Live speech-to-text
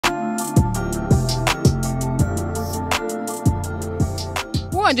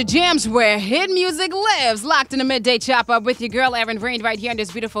Going to jams where hit music lives. Locked in the midday chop up with your girl Erin Rain right here on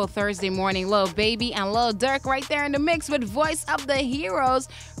this beautiful Thursday morning. Lil Baby and Lil Durk right there in the mix with Voice of the Heroes,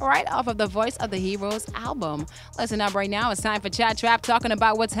 right off of the Voice of the Heroes album. Listen up right now. It's time for Chat Trap, talking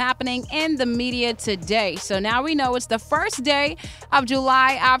about what's happening in the media today. So now we know it's the first day of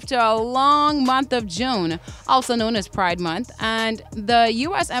July after a long month of June, also known as Pride Month. And the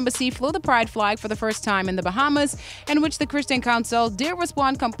U.S. Embassy flew the Pride flag for the first time in the Bahamas, in which the Christian Council did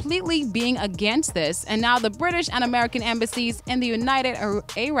respond completely being against this. And now the British and American embassies in the United Arab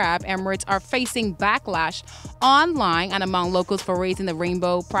Emirates are facing backlash online and among locals for raising the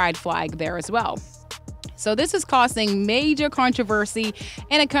rainbow pride flag there as well. So this is causing major controversy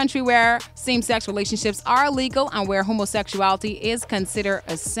in a country where same-sex relationships are legal and where homosexuality is considered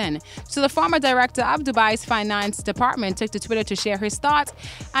a sin. So the former director of Dubai's finance department took to Twitter to share his thoughts,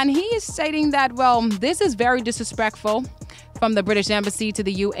 and he is stating that, well, this is very disrespectful from the British Embassy to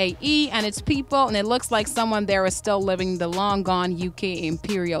the UAE and its people, and it looks like someone there is still living the long-gone UK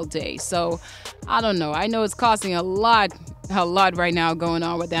imperial days. So I don't know. I know it's causing a lot right now going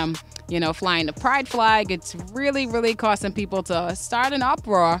on with them. You know, flying the pride flag, it's really causing people to start an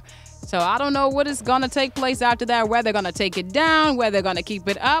uproar. So I don't know what is going to take place after that, whether they're going to take it down, whether they're going to keep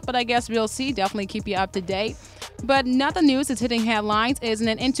it up, but I guess we'll see. Definitely keep you up to date. But another news that's hitting headlines is in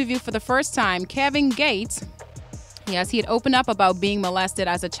an interview for the first time, Kevin Gates, yes, he had opened up about being molested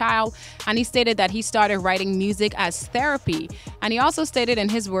as a child, and he stated that he started writing music as therapy. And he also stated in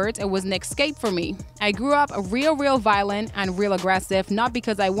his words, "It was an escape for me. I grew up real violent and real aggressive, not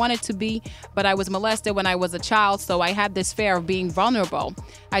because I wanted to be, but I was molested when I was a child, so I had this fear of being vulnerable.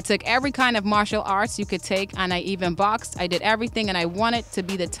 I took every kind of martial arts you could take, and I even boxed. I did everything, and I wanted to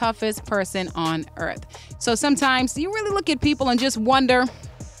be the toughest person on earth." So sometimes you really look at people and just wonder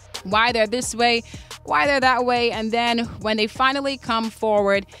why they're this way, why they're that way, and then when they finally come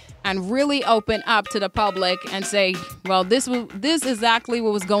forward and really open up to the public and say, well, this is exactly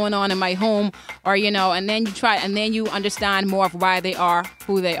what was going on in my home, or and then you understand more of why they are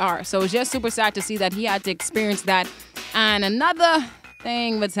who they are. So it's just super sad to see that he had to experience that. And another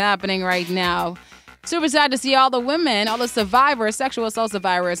thing that's happening right now, super sad to see all the women, all the survivors, sexual assault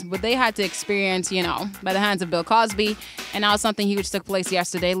survivors, what they had to experience, by the hands of Bill Cosby. And now something huge took place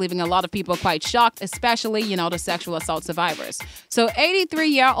yesterday, leaving a lot of people quite shocked, especially, the sexual assault survivors. So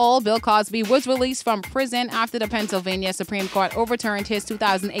 83-year-old Bill Cosby was released from prison after the Pennsylvania Supreme Court overturned his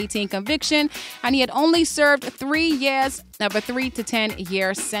 2018 conviction, and he had only served 3 years of a 3 to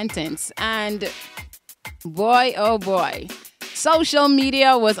 10-year sentence. And boy, oh boy. Social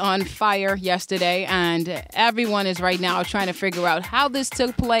media was on fire yesterday, and everyone is right now trying to figure out how this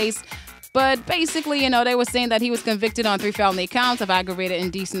took place. But basically, they were saying that he was convicted on 3 felony counts of aggravated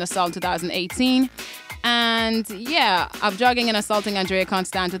indecent assault in 2018. And of drugging and assaulting Andrea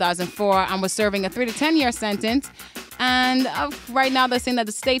Constand in 2004, and was serving a 3 to 10-year sentence. And right now they're saying that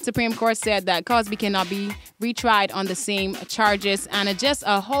the state Supreme Court said that Cosby cannot be retried on the same charges. And just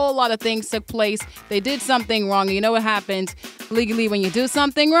a whole lot of things took place. They did something wrong. You know what happens legally when you do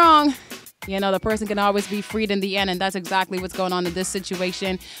something wrong? The person can always be freed in the end. And that's exactly what's going on in this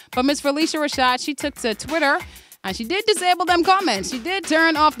situation. But Ms. Felicia Rashad, she took to Twitter, and she did disable them comments. She did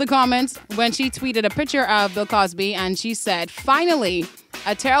turn off the comments when she tweeted a picture of Bill Cosby, and she said, "Finally,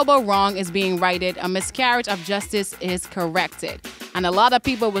 a terrible wrong is being righted. A miscarriage of justice is corrected." And a lot of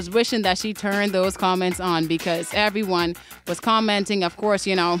people was wishing that she turned those comments on, because everyone was commenting, of course,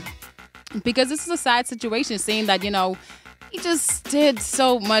 because this is a sad situation, saying that, he just did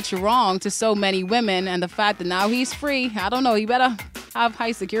so much wrong to so many women, and the fact that now he's free, I don't know, you better have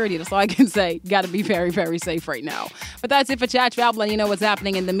high security. That's all I can say. Got to be very safe right now. But that's it for Chat Travel. You know what's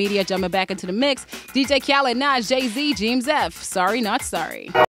happening in the media. Jumping back into the mix. DJ Khaled, Nas, Jay-Z, James F. Sorry, not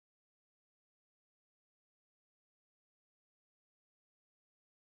sorry.